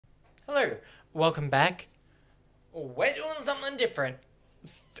Hello, welcome back. We're doing something different.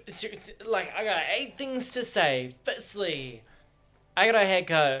 Like, I got 8 things to say. Firstly, I got a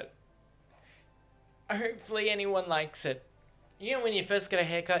haircut. Hopefully anyone likes it. You know when you first get a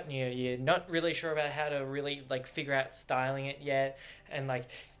haircut and you're not really sure about how to really, like, figure out styling it yet. And, like,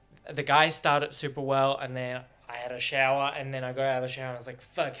 the guy started super well and then I had a shower and then I got out of the shower and I was like,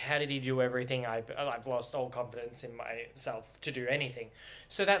 fuck, how did he do everything? I've lost all confidence in myself to do anything.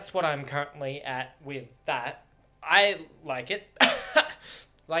 So that's what I'm currently at with that. I like it.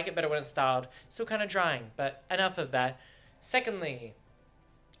 Like it better when it's styled. Still kind of drying, but enough of that. Secondly,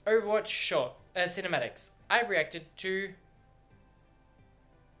 Overwatch short cinematics. I reacted to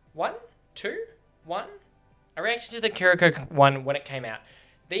 1, 2, 1. I reacted to the Kiriko one when it came out.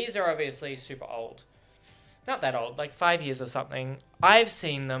 These are obviously super old. Not that old, like 5 years or something. I've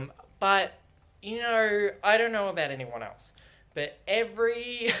seen them, but, you know, I don't know about anyone else. But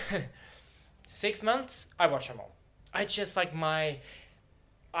every 6 months, I watch them all. I just like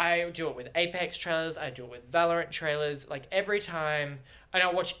I do it with Apex trailers, I do it with Valorant trailers, like every time, and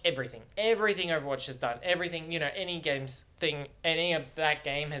I watch everything. Everything Overwatch has done, everything, you know, any of that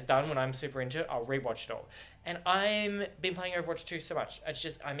game has done when I'm super into it, I'll rewatch it all. And I'm been playing Overwatch 2 so much. It's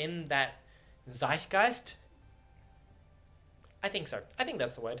just, I'm in that zeitgeist. I think so. I think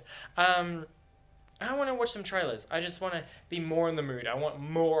that's the word. I don't want to watch some trailers. I just want to be more in the mood. I want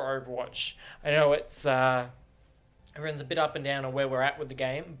more Overwatch. I know it's, everyone's a bit up and down on where we're at with the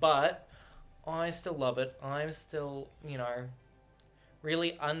game, but I still love it. I'm still, you know,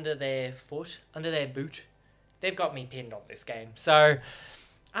 really under their foot, under their boot. They've got me pinned on this game. So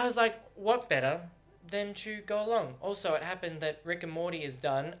I was like, what better than to go along? Also, it happened that Rick and Morty is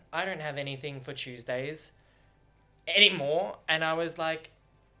done. I don't have anything for Tuesdays anymore, and I was like,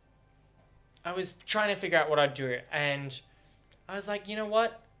 I was trying to figure out what I'd do, and I was like, you know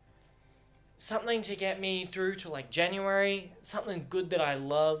what? Something to get me through to like January, something good that I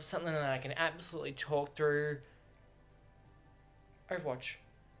love, something that I can absolutely talk through. Overwatch.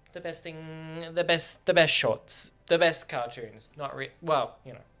 The best thing, the best shorts, the best cartoons. Well,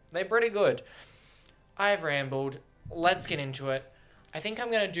 you know, they're pretty good. I've rambled. Let's get into it. I think I'm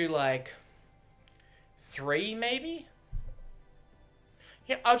going to do like 3 maybe?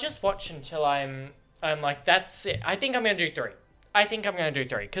 Yeah, I'll just watch until I'm like, that's it. I think I'm going to do 3. I think I'm going to do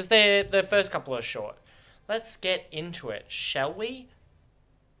 3, because the first couple are short. Let's get into it, shall we?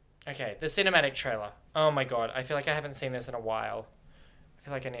 Okay, the cinematic trailer. Oh my god, I feel like I haven't seen this in a while. I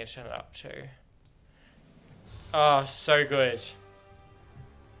feel like I need to turn it up too. Oh, so good.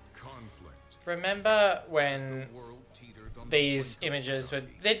 Remember when these images were...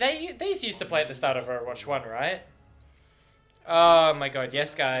 These used to play at the start of Overwatch 1, right? Oh my god,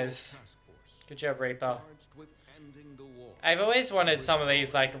 yes guys. Good job, Reaper. I've always wanted some of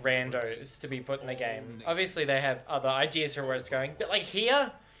these, like, randos to be put in the game. Obviously, they have other ideas for where it's going. But, like,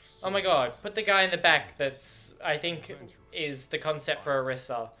 here? Oh my god. Put the guy in the back that's, I think, is the concept for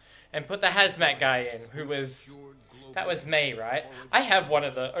Orisa. And put the hazmat guy in, who was... That was May, right? I have one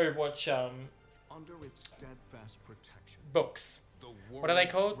of the Overwatch, books. What are they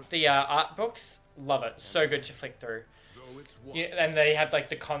called? The, art books? Love it. So good to flick through. And they had, like,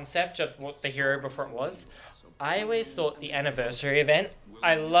 the concept of what the hero before it was. I always thought the anniversary event,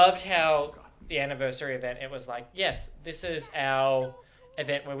 I loved how the anniversary event, it was like, yes, this is our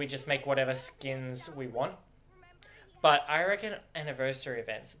event where we just make whatever skins we want. But I reckon anniversary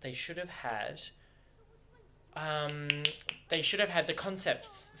events, they should have had the concept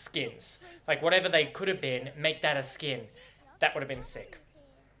skins. Like, whatever they could have been, make that a skin. That would have been sick.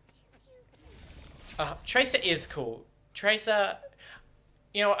 Tracer is cool. Tracer,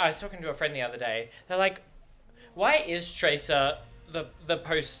 you know, I was talking to a friend the other day. They're like, why is Tracer the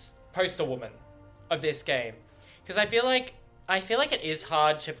poster woman of this game? Because I feel like it is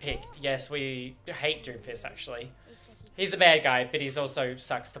hard to pick. Yes, we hate Doomfist, actually. He's a bad guy, but he's also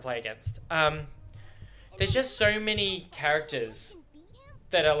sucks to play against. There's just so many characters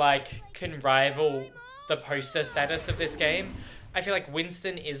that are like, can rival the poster status of this game. I feel like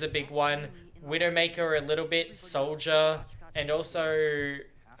Winston is a big one. Widowmaker a little bit. Soldier. And also...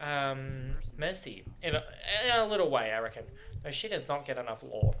 Mercy. In a little way, I reckon. No, she does not get enough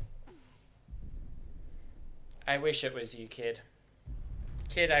lore. I wish it was you, kid.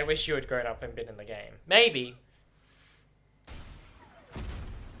 Kid, I wish you had grown up and been in the game. Maybe.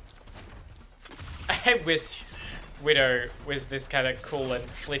 I wish Widow was this kind of cool and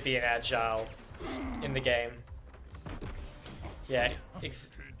flippy and agile in the game. Yeah.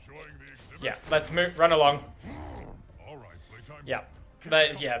 Yeah, let's move. Run along. Yeah.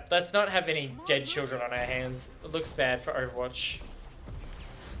 But yeah, let's not have any dead children on our hands. It looks bad for Overwatch.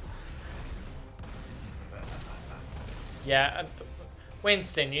 Yeah,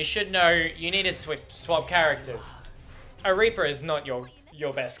 Winston, you should know you need to swap characters. A Reaper is not your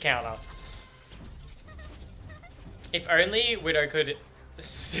best counter. If only Widow could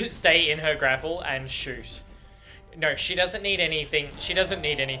stay in her grapple and shoot. No, she doesn't need anything. She doesn't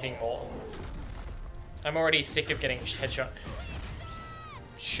need anything more. I'm already sick of getting headshot.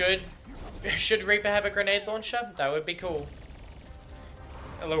 Should Reaper have a grenade launcher? That would be cool.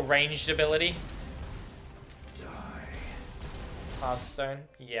 A little ranged ability. Hearthstone.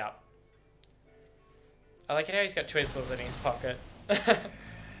 Yeah. I like it how he's got Twizzlers in his pocket.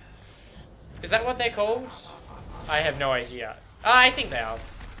 Is that what they're called? I have no idea. I think they are.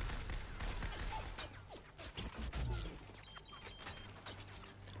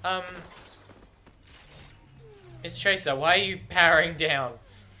 It's Tracer. Why are you powering down?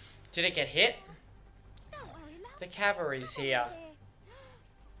 Did it get hit? The cavalry's here.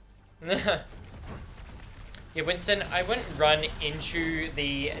 Yeah, Winston, I wouldn't run into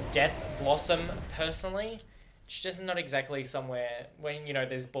the Death Blossom personally. It's just not exactly somewhere when, you know,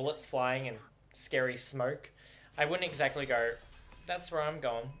 there's bullets flying and scary smoke. I wouldn't exactly go, that's where I'm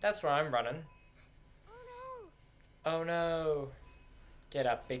going. That's where I'm running. Oh no. Get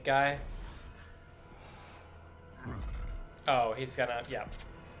up, big guy. Oh, he's gonna, yeah.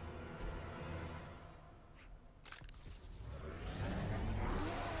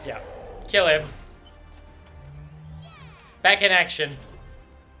 Yeah. Kill him. Back in action.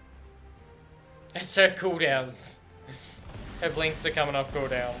 It's her cooldowns. Her blinks are coming off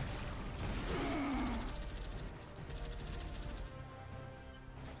cooldown.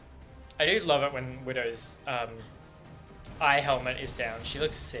 I do love it when Widow's eye helmet is down. She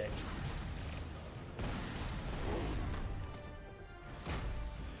looks sick.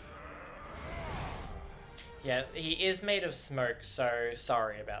 Yeah, he is made of smoke, so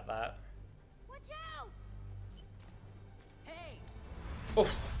sorry about that. Watch out! Hey.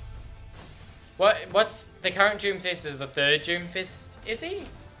 Oof. What's the current Doomfist is the third Doomfist, is he?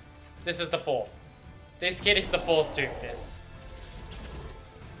 This is the fourth. This kid is the fourth Doomfist.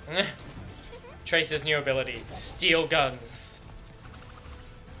 Tracer's new ability, Steel Guns.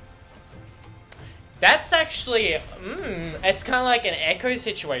 That's actually, it's kind of like an Echo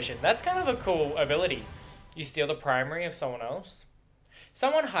situation. That's kind of a cool ability. You steal the primary of someone else.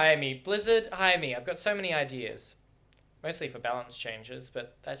 Someone hire me. Blizzard, hire me. I've got so many ideas. Mostly for balance changes,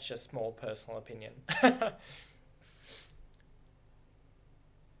 but that's just small personal opinion.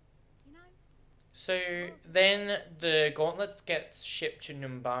 So then the gauntlets gets shipped to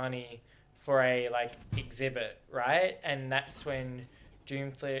Numbani for a like exhibit, right? And that's when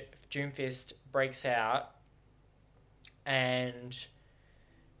Doomfist breaks out and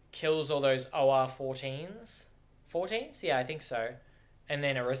kills all those OR 14s. 14s? Yeah, I think so. And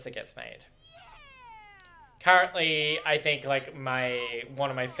then Orisa gets made. Currently, I think like one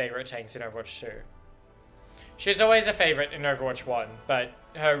of my favorite tanks in Overwatch 2. She's always a favorite in Overwatch 1, but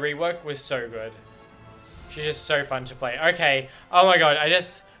her rework was so good. She's just so fun to play. Okay. Oh my god,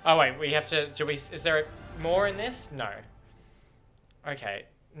 oh wait, we have to, is there more in this? No. Okay,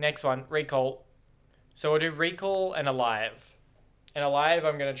 next one, Recall. So we'll do Recall and Alive. And Alive,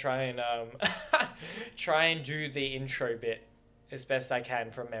 I'm gonna try and try and do the intro bit as best I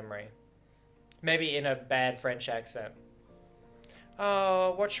can from memory. Maybe in a bad French accent.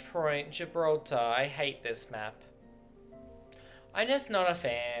 Oh, Watch Point, Gibraltar. I hate this map. I'm just not a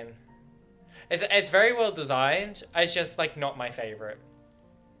fan. It's very well designed. It's just like not my favorite.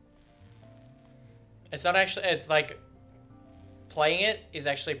 It's not actually. It's like playing it is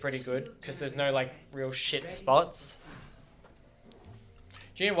actually pretty good because there's no like real shit spots.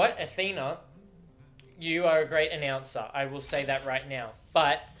 Do you know what, Athena? You are a great announcer. I will say that right now.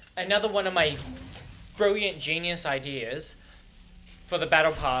 But another one of my brilliant genius ideas for the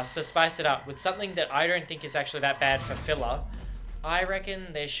Battle Pass to spice it up with something that I don't think is actually that bad for filler. I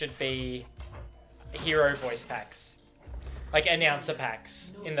reckon there should be hero voice packs. Like announcer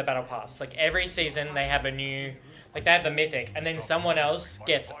packs in the Battle Pass. Like every season they have a new, like they have the mythic and then someone else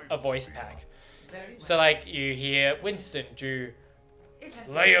gets a voice pack. So like you hear Winston do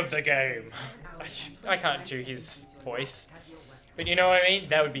Lay of the Game. I can't do his voice. But you know what I mean?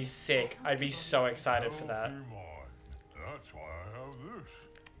 That would be sick. I'd be so excited for that. That's why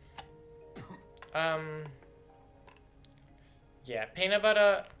I have this. Yeah, peanut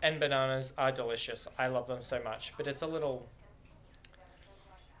butter and bananas are delicious. I love them so much, but it's a little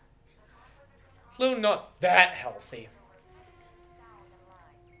not that healthy.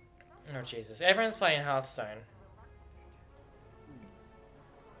 Oh Jesus, everyone's playing Hearthstone.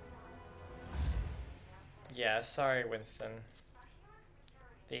 Yeah, sorry Winston.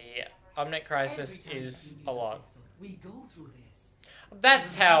 The Omnic Crisis is a lot. We go through this.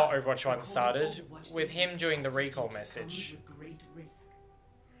 That's how Overwatch 1 started, with him doing the recall message. With great risk.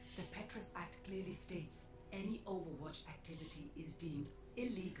 The Petrus Act clearly states any Overwatch activity is deemed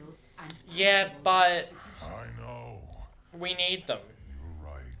illegal and Yeah, punishable but by execution. I know. we need them. You're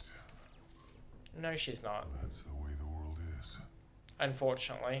right. No, she's not. That's the way the world is.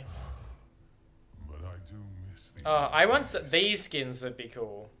 Unfortunately. But I do miss the. I want these skins would be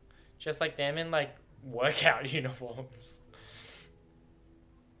cool. Just like them in like workout uniforms.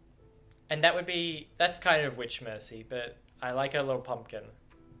 And that's kind of Witch Mercy, but I like her little pumpkin.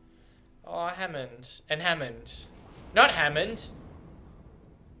 Oh, Hammond. And Hammond. Not Hammond.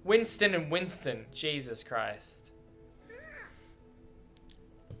 Winston and Winston. Jesus Christ.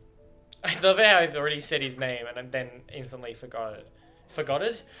 I love how I've already said his name and then instantly forgot it. Forgot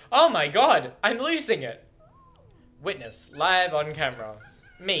it? Oh my god! I'm losing it! Witness, live on camera.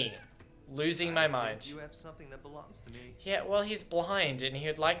 Me. Losing my mind. You have something that belongs to me. Yeah, well, he's blind and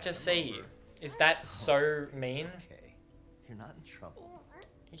he'd like to see you. Is that so mean? Okay, you're not in trouble.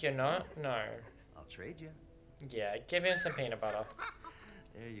 You're not? No. I'll trade you. Yeah, give him some peanut butter.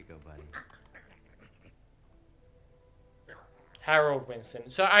 There you go, buddy. Harold Winston.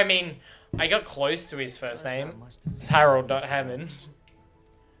 So, I mean, I got close to his first There's name. not much to It's say. Harold, not Hammond.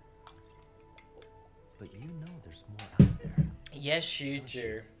 But you know there's more out there. Yes, you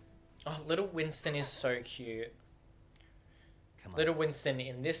do. Oh, little Winston is so cute. Come on. Little Winston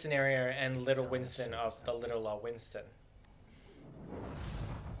in this scenario and little Winston of the littler Winston.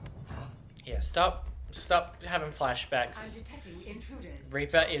 Yeah, stop having I'm flashbacks. detecting intruders.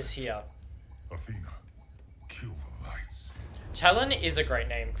 Reaper is here. Athena, kill the lights. Talon is a great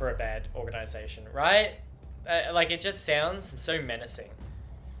name for a bad organization, right? Like, it just sounds so menacing.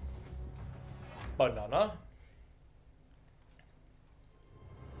 Banana.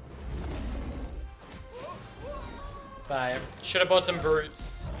 Bye. Should have bought some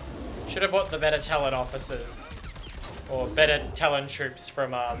brutes. Should have bought the better Talon officers. Or better Talon troops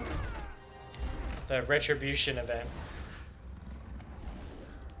from, the Retribution event.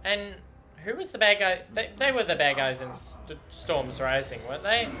 And who was the bad guy? They were the bad guys in Storm's Rising, weren't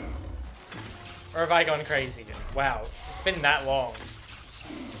they? Or have I gone crazy? Wow, it's been that long.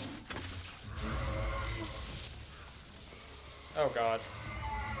 Oh god.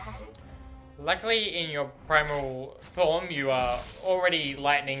 Luckily, in your primal form, you are already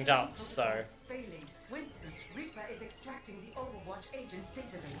lightninged up, so... Failing. Winston, Reaper is extracting the Overwatch agent's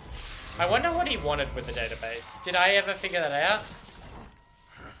database. I wonder what he wanted with the database. Did I ever figure that out?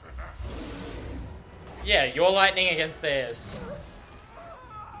 Yeah, your lightning against theirs.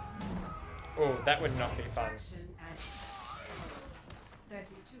 Oh, that would not be fun. Extraction at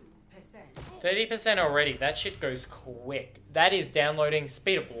 32%. 30% already. That shit goes quick. That is downloading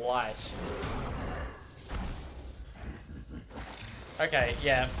speed of light. Okay,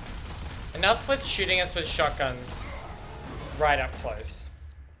 yeah. Enough with shooting us with shotguns right up close.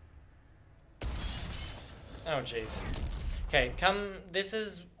 Oh, jeez. Okay, this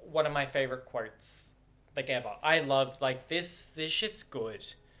is one of my favorite quotes, like, ever. I love, like, this shit's good.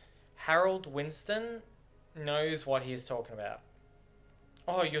 Harold Winston knows what he's talking about.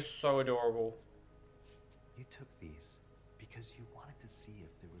 Oh, you're so adorable. You took these because you wanted to see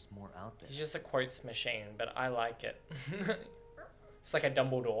if there was more out there. He's just a quotes machine, but I like it. It's like a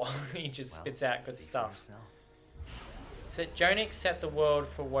Dumbledore. He just Well, spits out good see for stuff. yourself. So don't accept the world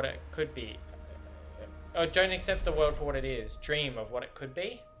for what it could be. Or don't accept the world for what it is. Dream of what it could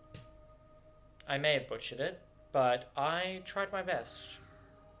be. I may have butchered it, but I tried my best.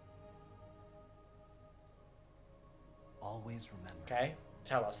 Always remember. Okay,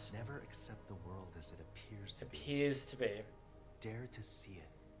 tell us. Never accept the world as it appears to be. Appears to be. Dare to see it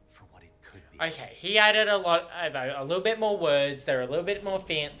for what it could be. Okay, he added a little bit more words. They're a little bit more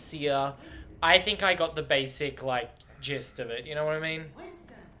fancier. I think I got the basic, like, gist of it. You know what I mean?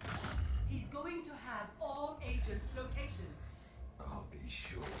 Winston, he's going to have all agents' locations. I'll be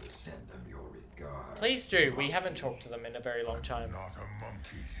sure to send them your regards. Please do. We haven't talked to them in a very long time. Not a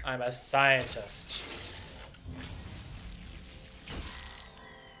monkey. I'm a scientist.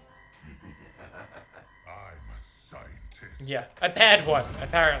 I'm a scientist. Yeah, a bad one,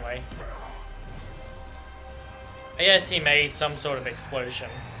 apparently. I guess he made some sort of explosion.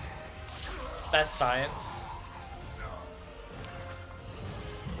 That's science.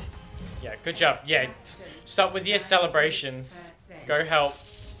 Yeah, good job. Yeah, stop with your celebrations. Go help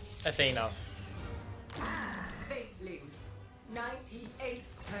Athena. Failing. 98%.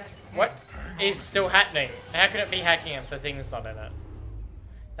 What is still happening? How could it be hacking if the thing's not in it?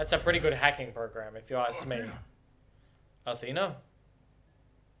 That's a pretty good hacking program, if you ask me. Athena?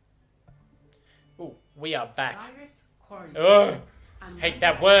 Ooh, We are back. Virus quarantine. Ugh. I'm Hate running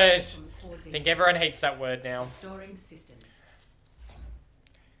that out word. from core I think data. everyone hates that word now. Restoring systems.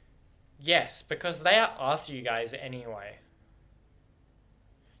 Yes, because they are after you guys anyway.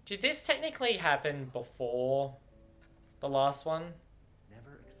 Did this technically happen before the last one?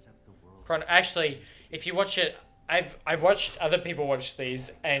 Never accept the world. Actually, if you watch it, I've watched other people watch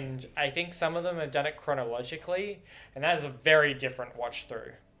these, and I think some of them have done it chronologically, and that is a very different watch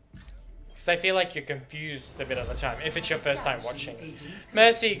through. Because I feel like you're confused a bit of the time if it's your first time watching.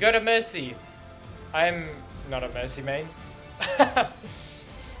 Mercy, go to Mercy. I'm not a Mercy main. I've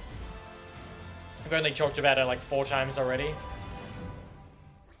only talked about it like 4 times already.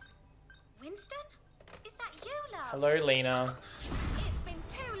 Winston? Is that you, love? Hello, Lena. It's been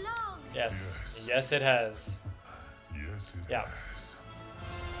too long. Yes, yes, it has. Yes, it Yeah. has.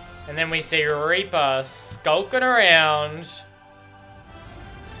 And then we see Reaper skulking around.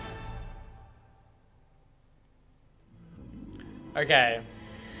 Okay.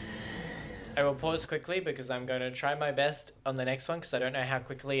 I will pause quickly because I'm going to try my best on the next one because I don't know how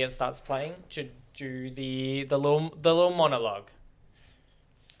quickly it starts playing to do the little monologue.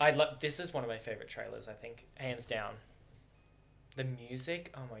 This is one of my favorite trailers, I think, hands down. The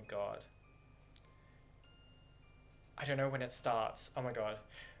music, oh my god. I don't know when it starts. Oh my god.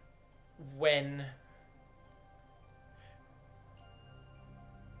 When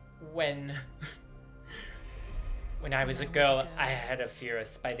I was a girl, I had a fear of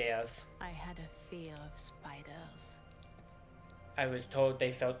spiders. I had a fear of spiders. I was told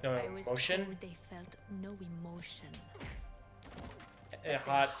they felt no I was emotion. told they felt no emotion. Their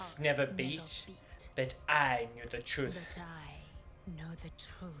hearts never beat. But I knew the truth. But I know the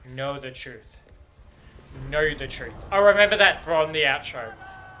truth. Know the truth. Know the truth. I'll remember that from the outro.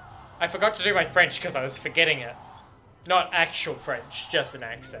 I forgot to do my French because I was forgetting it. Not actual French, just an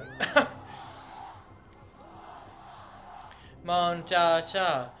accent.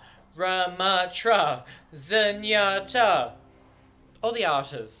 Montata, Ramatra, Zenyatta. All the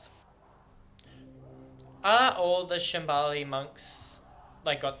artists. Are all the Shambhali monks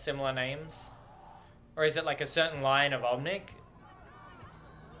like got similar names? Or is it like a certain line of Omnic?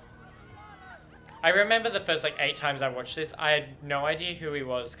 I remember the first like 8 times I watched this, I had no idea who he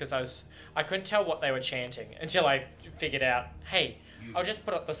was because I couldn't tell what they were chanting until I figured out, hey, I'll just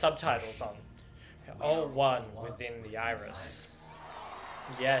put up the subtitles on. All one within the iris.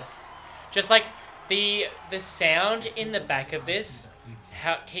 Yes. Just like the sound in the back of this,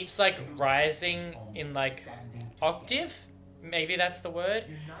 how it keeps like rising in like octave, maybe that's the word.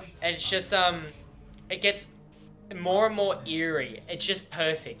 And it's just it gets more and more eerie. It's just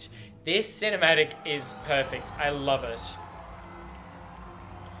perfect. This cinematic is perfect. I love it.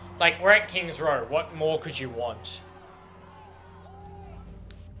 Like, we're at King's Row. What more could you want?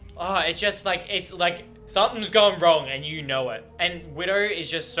 Oh, it's like something's gone wrong and you know it. And Widow is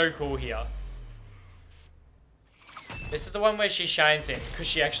just so cool here. This is the one where she shines in because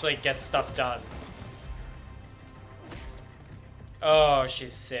she actually gets stuff done. Oh,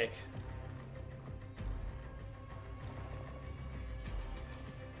 she's sick.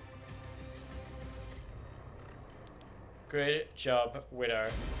 Good job, Widow.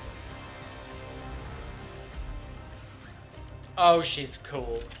 Oh, she's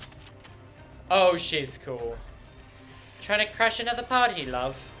cool. Oh, she's cool. Trying to crash another party,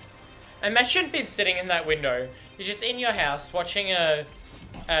 love. Imagine being sitting in that window. You're just in your house watching I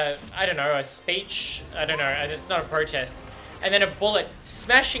don't know, a speech. I don't know, it's not a protest. And then a bullet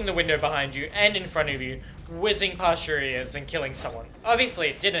smashing the window behind you and in front of you, whizzing past your ears and killing someone. Obviously,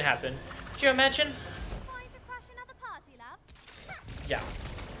 it didn't happen. Could you imagine? Trying to crash another party, love? Yeah.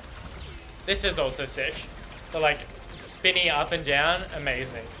 This is also sick. The like spinny up and down,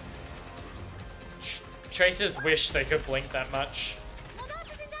 amazing. Tracers wish they could blink that much. Monarch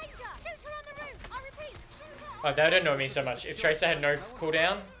is in danger! Shoot her on the roof! I repeat, shoot her! Oh, that would annoy me so much. If Tracer had no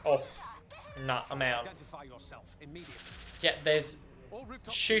cooldown, oh, nah, I'm out. Identify yourself immediately. Yeah, there's All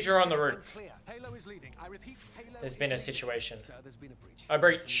rooftop shoot her on the roof. clear. Halo is leading. I repeat, Halo There's is been a leading. situation. Sir, there's been a breach. A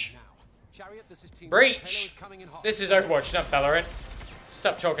breach. Now. Chariot, this is team. Halo Breach! is coming in hot. This is Overwatch, not Valorant.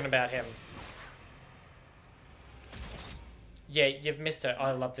 Stop talking about him. Yeah, you've missed it.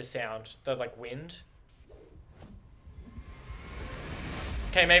 I love the sound. The, like, wind.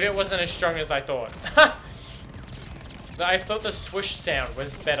 Okay, maybe it wasn't as strong as I thought. I thought the swoosh sound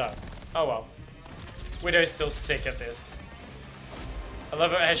was better. Oh well. Widow's still sick at this. I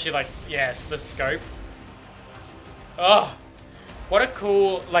love it how she, like, yes, the scope. Oh, what a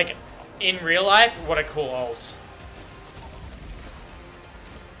cool, like, in real life, what a cool ult.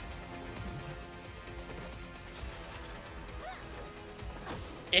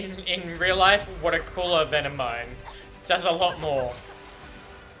 in real life, what a cooler Venom mine. Does a lot more.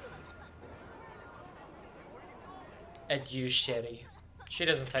 Adieu, Sherry. She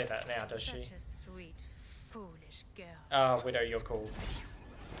doesn't say that now, does she? Such a sweet, foolish girl. Oh, Widow, you're cool.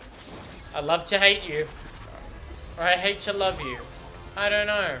 I love to hate you. Or I hate to love you. I don't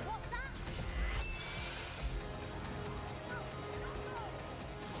know.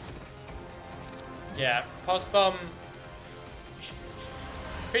 Yeah, Pulse Bomb.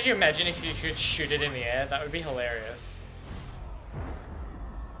 Could you imagine if you could shoot it in the air? That would be hilarious.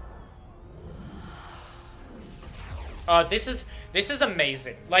 Oh, this is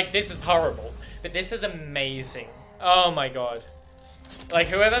amazing. Like, this is horrible, but this is amazing. Oh my god. Like,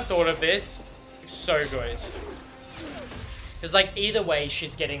 whoever thought of this, so good. Because, like, either way,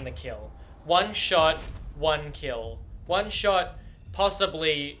 she's getting the kill. One shot, one kill. One shot,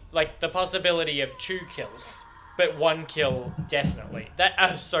 possibly, like, the possibility of 2 kills. But 1 kill, definitely. That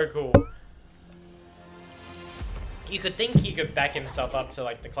is so cool. You could think he could back himself up to,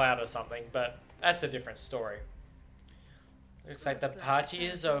 like, the cloud or something, but that's a different story. Looks like the party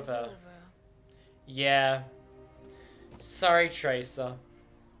is over. Yeah. Sorry, Tracer.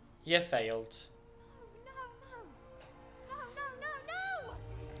 You failed.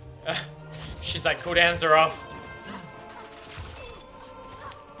 No. She's like, cooldowns are off.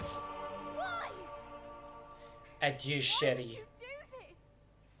 Why? Adieu, Sherry. You do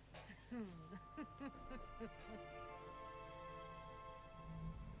this.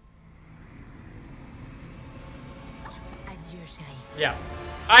 Adieu, chérie. Yeah.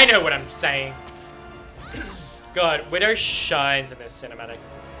 I know what I'm saying. God, Widow shines in this cinematic.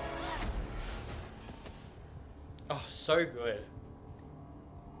 Oh, so good.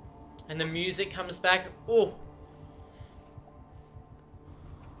 And the music comes back. Oh.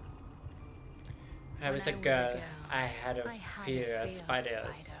 I was a girl. I had a fear of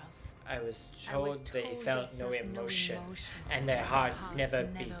spiders. I was told they felt no emotion, and their hearts never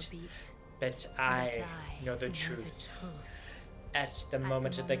beat. But I know the truth. At the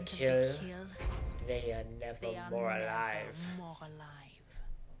moment of the kill, they are never more alive.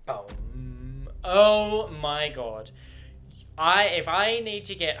 Boom. Oh my god. If I need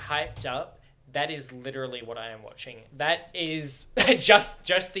to get hyped up, that is literally what I am watching. That is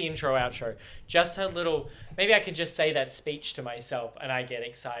just the intro outro. Just her little, maybe I could just say that speech to myself and I get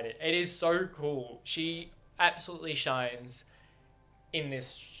excited. It is so cool. She absolutely shines in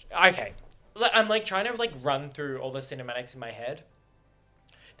this. Okay. I'm like trying to like run through all the cinematics in my head.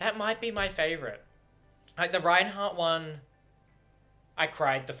 That might be my favorite. Like the Reinhardt one, I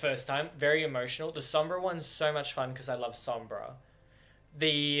cried the first time. Very emotional. The Sombra one's so much fun because I love Sombra.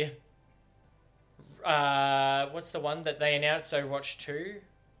 The what's the one that they announced Overwatch 2?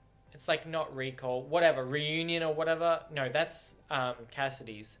 It's like not Recall, whatever, Reunion or whatever. No, that's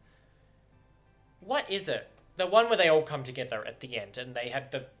Cassidy's. What is it? The one where they all come together at the end and they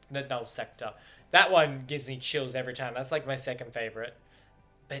have the null sector. That one gives me chills every time. That's like my second favorite.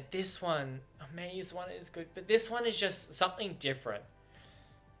 But this one, Amaze one is good. But this one is just something different.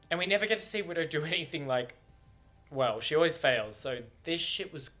 And we never get to see Widow do anything like, well, she always fails. So this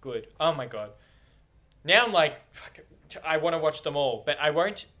shit was good. Oh my god. Now I'm like, fuck, I want to watch them all. But I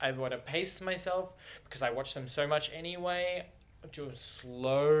won't. I want to pace myself because I watch them so much anyway. Do it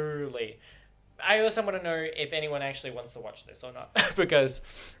slowly. I also want to know if anyone actually wants to watch this or not. Because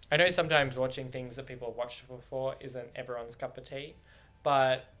I know sometimes watching things that people have watched before isn't everyone's cup of tea.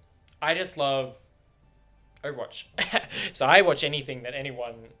 But I just love Overwatch. So I watch anything that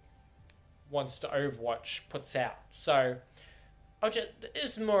anyone wants to Overwatch puts out. So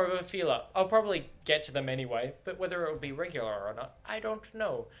it's more of a feel-up. I'll probably get to them anyway. But whether it will be regular or not, I don't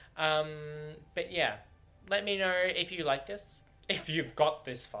know. But yeah, let me know if you like this. If you've got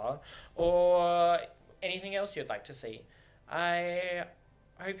this far, or anything else you'd like to see. I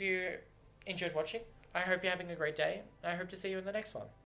hope you enjoyed watching. I hope you're having a great day. I hope to see you in the next one.